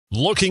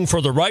Looking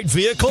for the right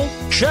vehicle?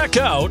 Check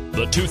out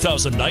the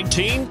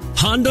 2019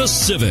 Honda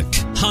Civic.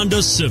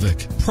 Honda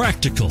Civic.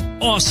 Practical,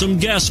 awesome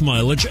gas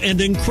mileage, and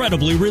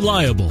incredibly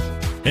reliable.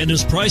 And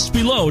is priced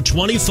below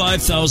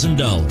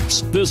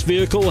 $25,000. This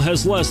vehicle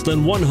has less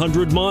than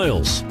 100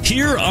 miles.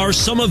 Here are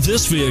some of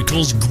this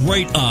vehicle's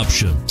great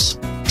options: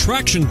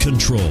 traction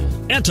control,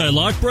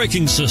 anti-lock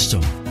braking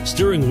system,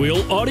 steering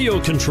wheel audio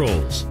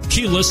controls,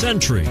 keyless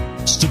entry,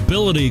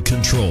 stability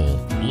control,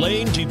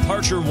 lane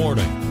departure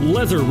warning,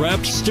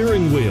 leather-wrapped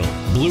steering wheel,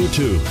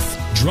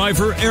 Bluetooth,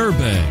 driver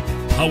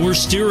airbag, power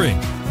steering.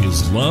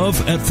 Is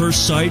love at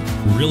first sight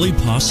really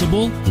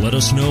possible? Let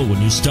us know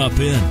when you stop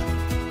in.